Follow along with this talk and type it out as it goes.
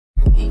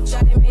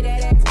Shawty made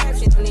that ass clap,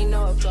 she don't need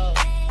no flow.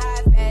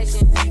 High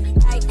fashion,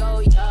 like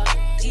Goya,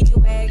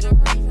 G-Wagon,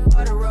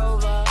 or the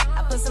Rover.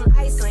 I put some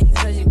ice on you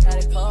cause you got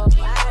it cold.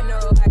 I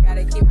know I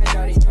gotta keep my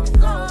shorty on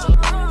go.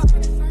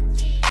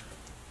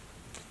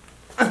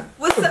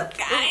 What's up,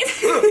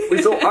 guys?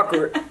 We so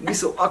awkward. We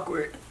so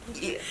awkward.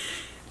 Yeah.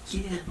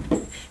 Yeah.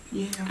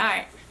 Yeah.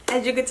 Alright.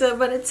 As you can tell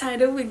by the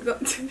title, we go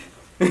to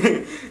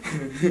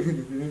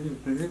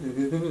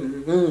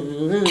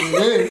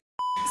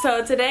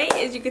So today,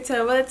 as you can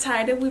tell by the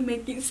title, we're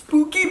making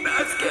spooky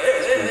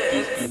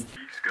baskets.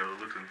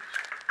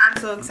 I'm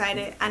so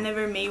excited. I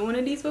never made one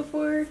of these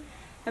before.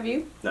 Have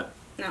you? No.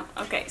 No.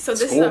 Okay. So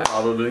this is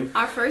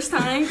our first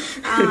time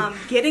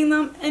getting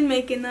them and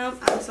making them.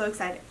 I'm so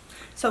excited.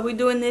 So we're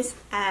doing this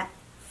at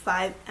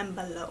 5 and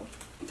below.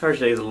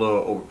 Target is a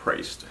little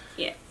overpriced.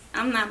 Yeah.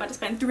 I'm not about to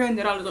spend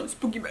 $300 on a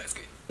spooky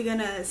basket. We're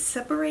gonna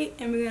separate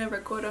and we're gonna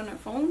record on our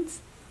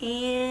phones.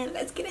 And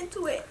let's get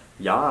into it.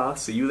 Yeah,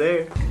 see you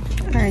there.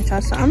 Alright,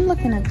 y'all, so I'm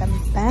looking at the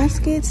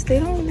baskets. They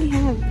don't really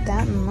have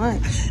that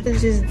much.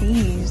 It's just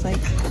these. Like,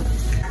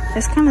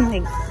 it's kind of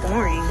like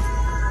boring.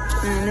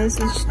 And this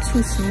is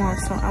too small.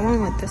 So I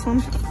went with this one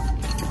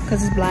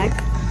because it's black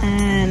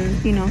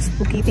and, you know,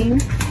 spooky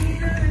theme.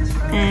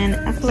 And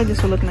I feel like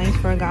this will look nice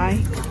for a guy.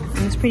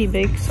 And it's pretty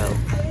big, so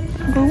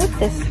I'm going with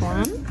this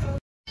one.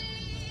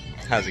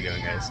 How's it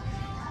going, guys?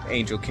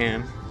 Angel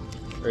Cam.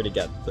 Already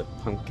got the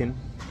pumpkin.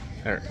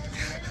 Alright.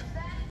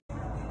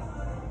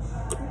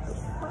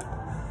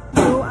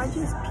 Oh, I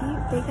just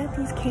peeped. They got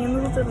these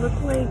candles that look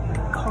like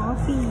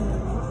coffee.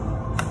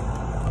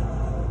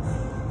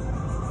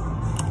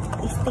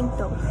 They stink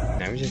though.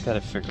 Now we just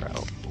gotta figure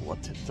out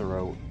what to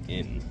throw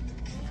in.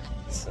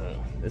 So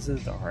this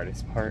is the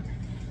hardest part.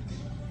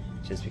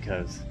 Just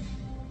because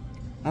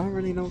I don't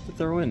really know what to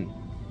throw in.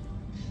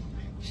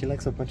 She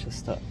likes a bunch of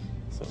stuff.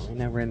 So right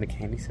now we're in the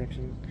candy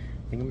section.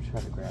 I think I'm gonna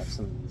try to grab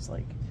some of these,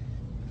 like,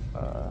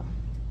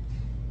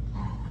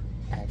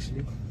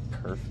 actually,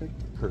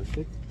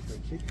 perfect.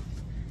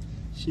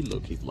 She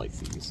low-key likes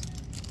these.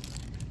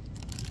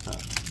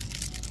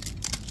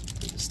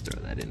 Just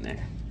throw that in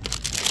there.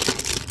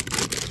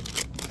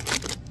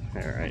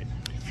 Alright,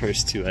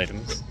 first two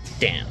items.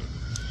 Damn.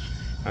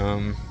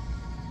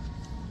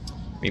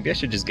 Maybe I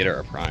should just get her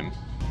a Prime.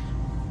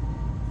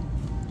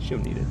 She'll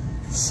need it.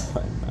 It's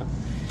fine now.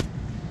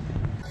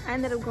 I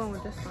ended up going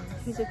with this one.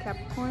 He's a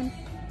Capricorn,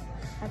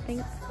 I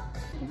think.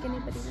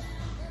 Anybody would.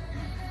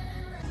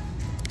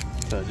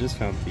 So I just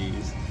found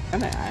these.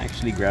 And I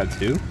actually grabbed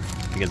two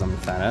because I'm a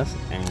fat ass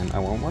and I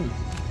want one.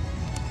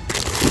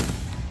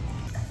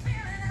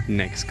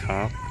 Next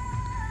cop,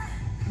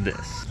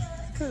 this.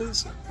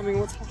 Because, I mean,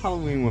 what's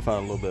Halloween without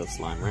a little bit of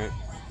slime, right?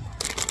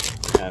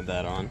 Add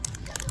that on.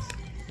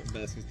 The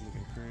basket's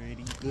looking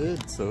pretty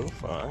good so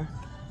far.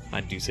 I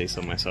do say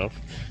so myself.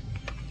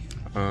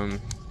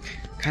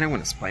 Kind of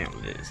want to spy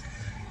on Liz.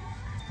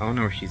 I don't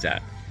know where she's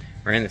at.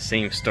 We're in the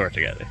same store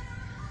together.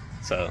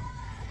 So,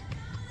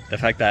 the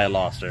fact that I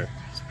lost her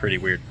is pretty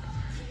weird.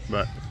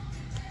 But,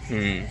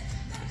 I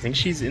think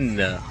she's in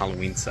the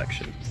Halloween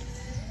section.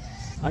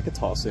 I could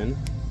toss in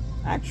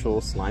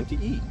actual slime to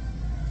eat.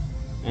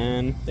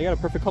 And they got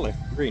a perfect color,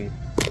 green.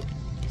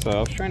 So I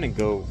was trying to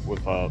go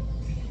with a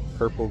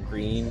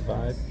purple-green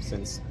vibe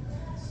since,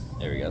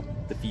 there we go,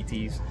 the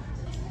PTs.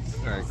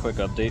 Alright, quick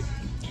update.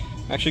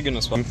 I'm actually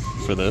gonna swap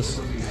for this.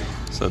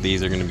 So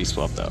these are gonna be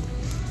swapped out.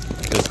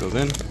 This goes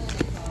in.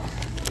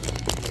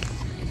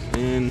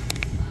 And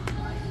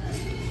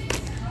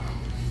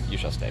you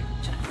shall stay.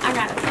 I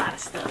got a lot of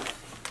stuff.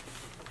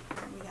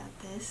 We got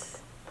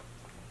this.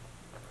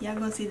 Y'all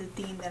gonna see the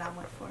theme that I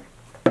went for.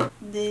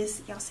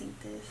 This, y'all see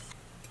this.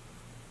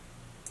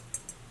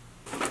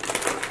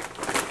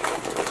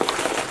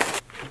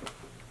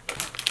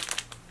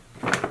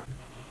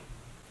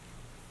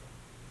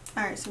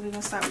 Alright, so we're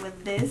gonna start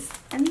with this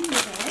and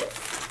this.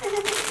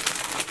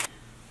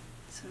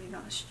 So we're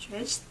gonna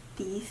stretch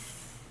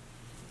this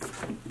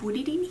and put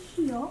it in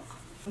here.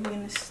 We're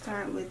gonna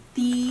start with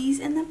these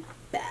in the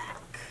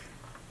back.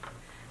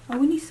 Oh,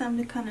 we need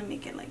something to kind of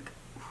make it like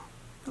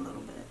a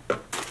little bit.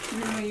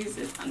 And then we'll use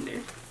this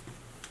under.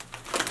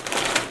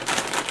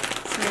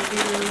 So we'll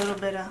give it a little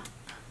bit of.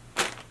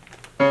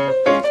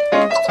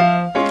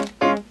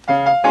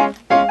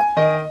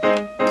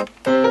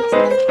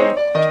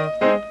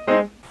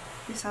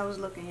 This how it's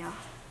looking, y'all.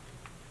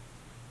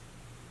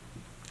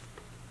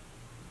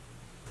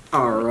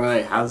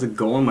 Alright, how's it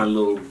going, my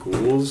little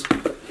ghouls?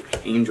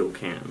 Angel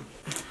Cam.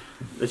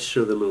 Let's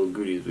show the little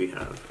goodies we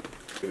have.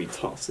 Gonna be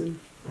tossing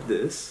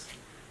this.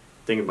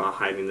 Thinking about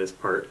hiding this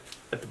part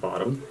at the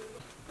bottom.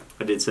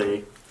 I did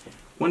say,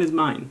 one is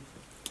mine.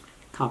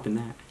 Copping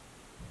that.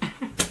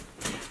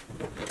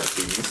 Got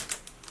these.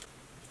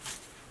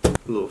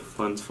 Little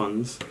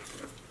funds.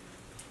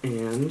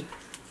 And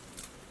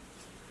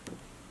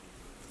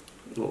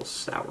a little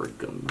sour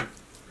gum.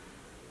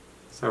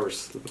 Sour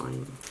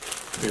slime.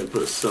 I'm gonna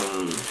put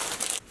some,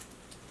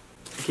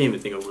 I can't even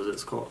think of what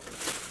it's called.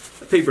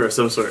 A paper of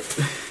some sort.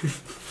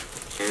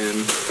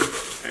 And,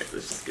 alright.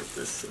 let's just get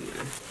this in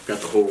there.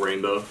 Got the whole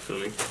rainbow, feel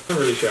me? I'm not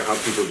really sure how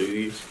people do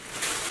these.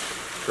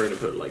 We're gonna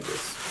put it like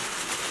this.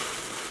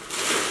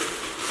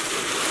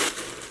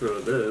 Throw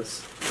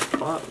this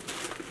bottom.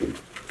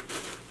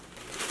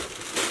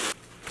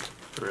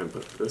 We're gonna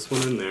put this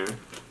one in there.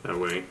 That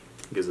way, it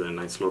gives it a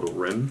nice little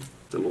rim.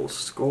 The little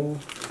skull.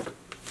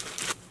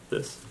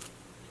 This.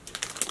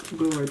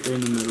 Go right there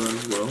in the middle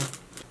as well.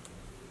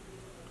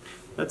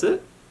 That's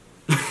it.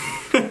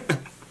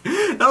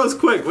 That was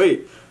quick.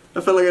 Wait,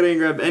 I felt like I didn't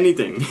grab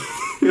anything.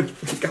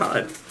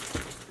 God.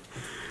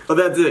 Oh,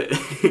 that's it.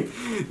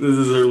 This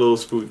is her little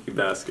spooky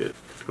basket.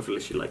 Hopefully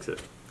she likes it.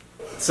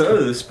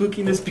 So the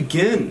spookiness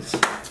begins.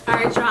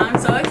 Alright, y'all, I'm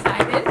so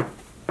excited.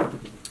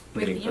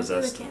 Getting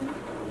possessed.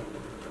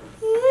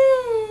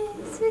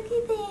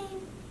 Spooky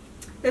thing.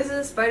 This is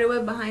a spider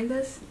web behind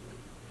us.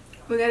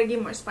 We gotta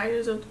get more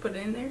spiders to put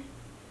it in there.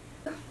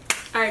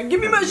 Alright, give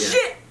me my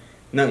shit!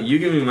 No, you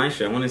give me my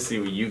shit. I want to see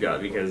what you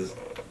got because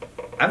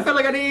I felt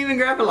like I didn't even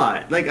grab a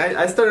lot. Like,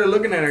 I started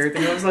looking at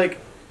everything. I was like,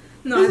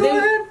 no,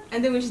 I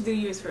think we should do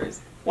yours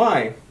first.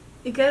 Why?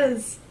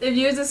 Because if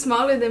yours is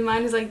smaller, then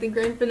mine is like the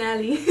grand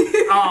finale.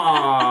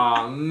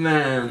 Aw,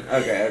 man.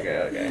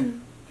 Okay.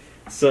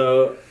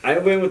 So, I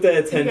went with the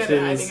intentions. You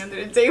got it hiding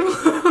under the table.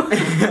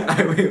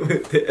 I went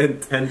with the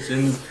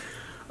intentions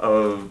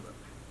of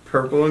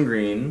purple and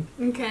green.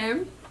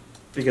 Okay.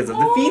 Because of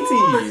the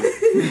feeties.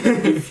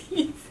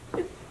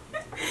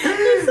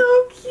 They're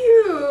so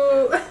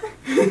cute.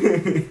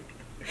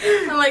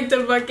 I like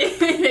the bucket.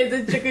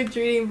 The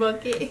trick-or-treating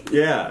bucket.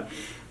 Yeah.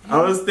 I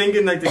was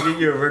thinking like to get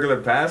you a regular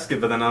basket,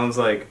 but then I was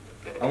like,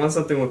 I want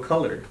something with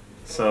color.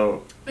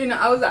 So you know,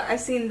 I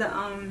seen the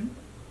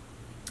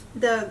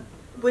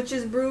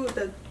witch's brew,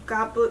 the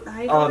goblet.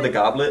 Oh, the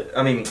goblet.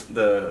 I mean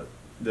the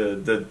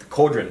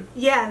cauldron.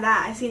 Yeah,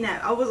 that I seen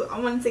that. I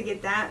wanted to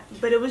get that,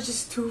 but it was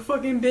just too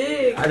fucking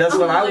big. That's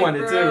what I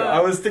wanted too. I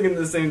was thinking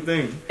the same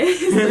thing. So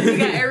you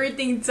got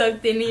everything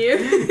tucked in here.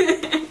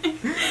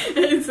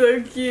 It's so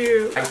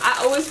cute. I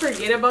always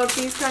forget about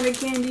these kind of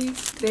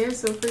candies. They're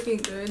so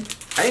freaking good.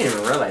 I didn't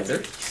even realize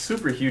they're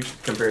super huge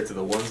compared to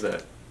the ones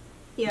that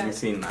you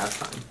seen last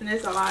time. And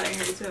there's a lot in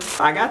here too.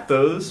 I got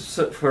those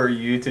for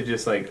you to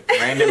just like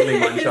randomly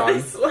munch on.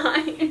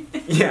 Slime.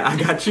 Yeah, I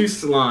got you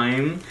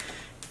slime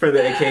for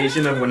the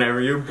occasion of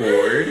whenever you're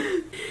bored.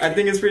 I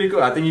think it's pretty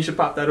cool. I think you should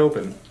pop that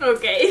open.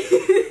 Okay.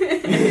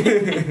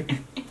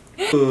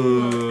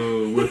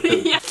 Ooh, with the...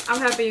 Yeah. I'm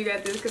happy you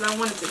got this because I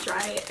wanted to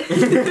try it.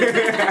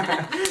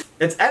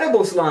 It's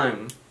edible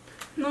slime.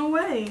 No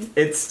way.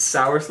 It's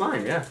sour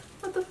slime, yeah.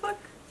 What the fuck?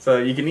 So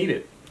you can eat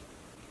it.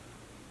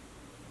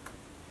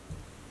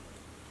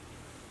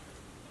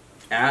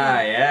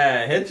 Ah,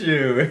 yeah, hit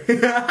you.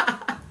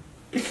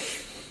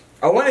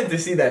 I wanted to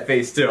see that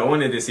face too. I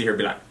wanted to see her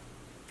be like,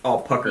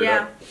 all puckered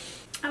up.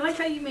 I like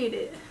how you made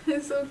it.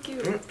 It's so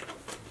cute.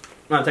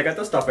 Now take out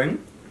the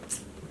stuffing.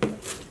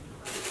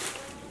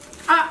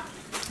 Ah!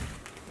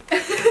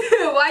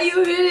 Why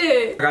you hit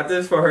it? I got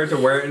this for her to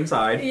wear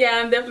inside.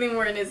 Yeah, I'm definitely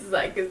wearing this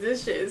inside because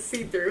this shit is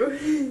see-through.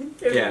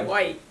 It's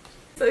white.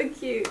 So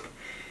cute.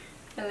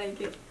 I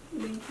like it.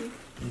 Thank you.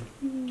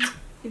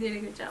 You did a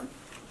good job.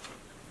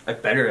 I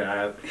better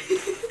have.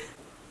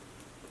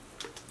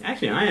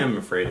 Actually, I am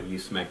afraid of you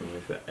smacking me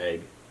with the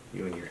egg.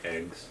 You and your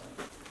eggs.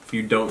 If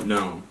you don't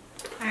know,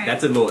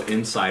 that's a little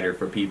insider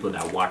for people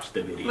that watch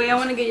the video. Wait, I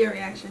want to get your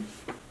reaction.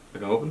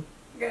 Like open?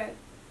 Good.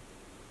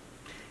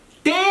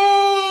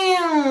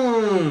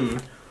 Damn!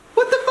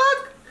 What the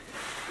fuck?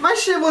 My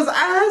shit was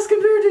ass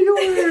compared to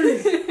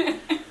yours.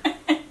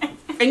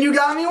 And you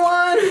got me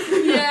one?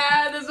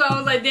 Yeah, that's why I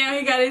was like, damn,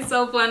 he got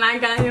himself one. I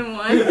got him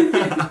one.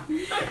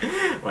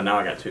 Well, now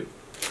I got two.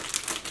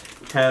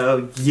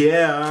 Hell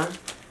yeah.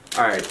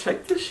 Alright,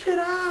 check this shit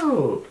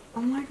out.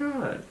 Oh my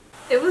god.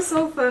 It was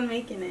so fun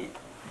making it.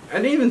 I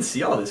didn't even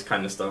see all this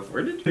kind of stuff.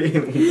 Where did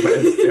you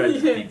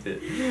peeked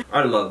it?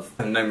 I love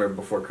A Nightmare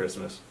Before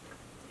Christmas.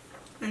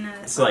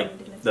 It's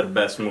like the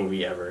best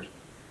movie ever.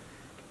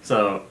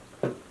 So,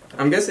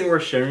 I'm guessing we're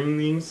sharing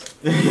these.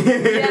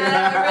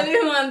 Yeah, I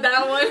really want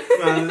that one.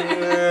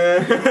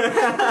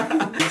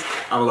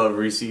 I love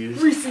Reese's.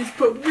 Reese's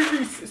Puff,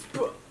 Reese's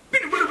Puff.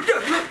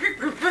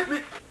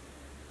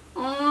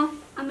 Aw,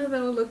 I know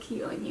that'll look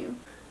cute on you.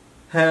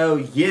 Hell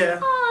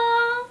yeah.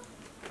 Aww.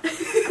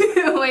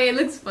 Wait, it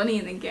looks funny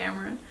in the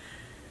camera.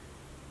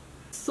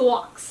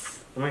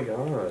 Socks. Oh my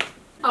god.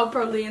 I'll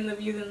probably end up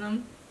using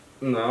them.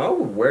 No, I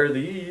would wear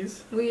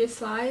these. Weird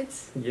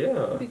slides? Yeah.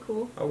 That'd be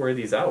cool. I'll wear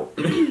these out.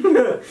 These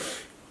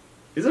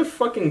are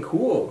fucking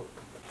cool.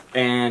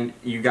 And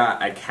you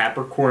got a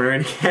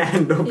Capricorn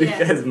candle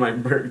because my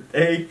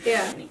birthday.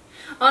 Yeah.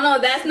 Oh no,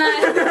 that's not.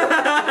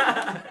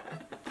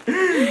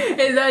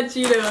 It's not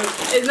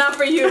Cheetos. It's not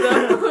for you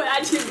though. I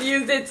just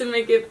used it to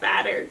make it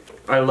fatter.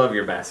 I love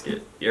your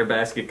basket. Your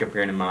basket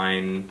compared to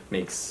mine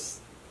makes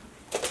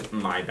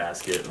my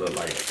basket look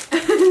like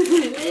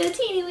a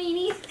teeny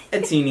weeny.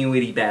 A teeny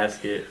weeny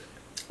basket.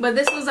 But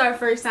this was our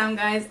first time,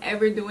 guys,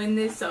 ever doing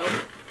this, so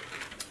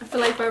I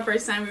feel like for our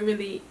first time we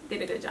really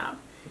did a good job.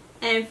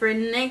 And for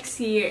next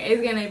year,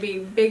 it's gonna be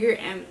bigger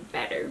and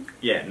better.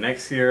 Yeah,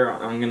 next year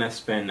I'm gonna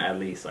spend at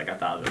least like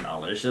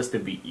 $1,000 just to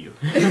beat you.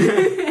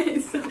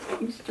 It's so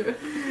extra.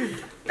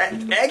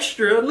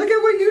 Extra? Look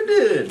at what you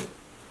did.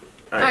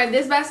 Alright,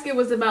 this basket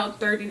was about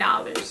 $30.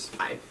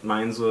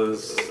 Mine's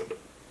was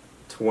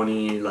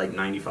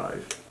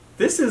 $95.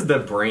 This is the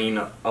brain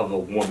of a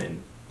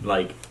woman.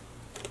 Like,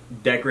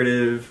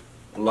 decorative,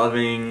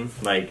 loving,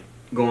 like,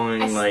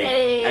 going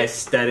aesthetic. like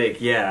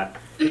aesthetic, yeah.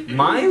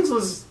 Mine's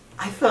was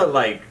I felt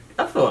like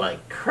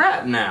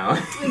crap now.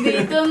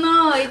 Dito,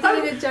 no, you did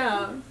a good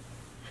job.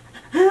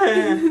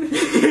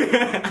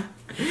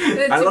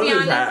 To be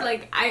honest,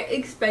 like, I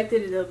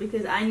expected it though,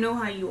 because I know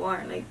how you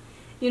are. Like,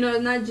 you know,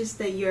 it's not just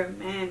that you're a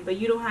man, but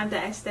you don't have the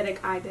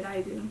aesthetic eye that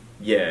I do.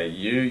 Yeah,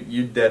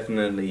 you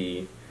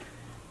definitely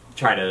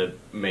try to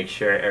make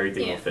sure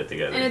everything will fit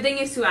together. And the thing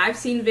is too, I've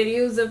seen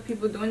videos of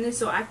people doing this,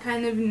 so I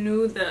kind of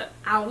knew the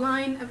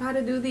outline of how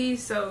to do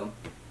these, so...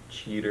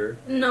 Cheater.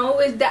 No,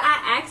 it's that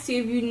I asked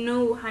you if you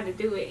know how to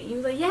do it. And you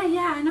was like, yeah,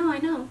 I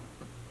know.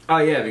 Oh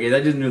yeah, because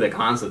I just knew the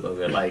concept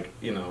of it, like,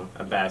 you know,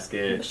 a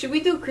basket. Should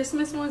we do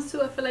Christmas ones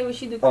too? I feel like we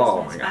should do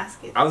Christmas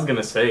baskets. I was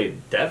gonna say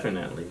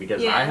definitely,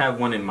 because I have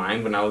one in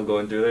mind when I was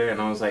going through there,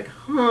 and I was like,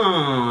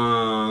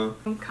 huh.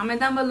 Comment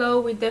down below.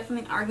 We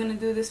definitely are gonna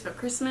do this for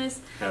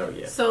Christmas. Hell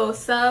yeah. So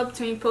sub,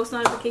 turn your post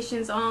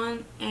notifications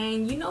on,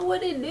 and you know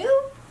what to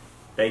do.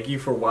 Thank you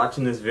for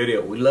watching this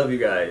video. We love you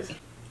guys.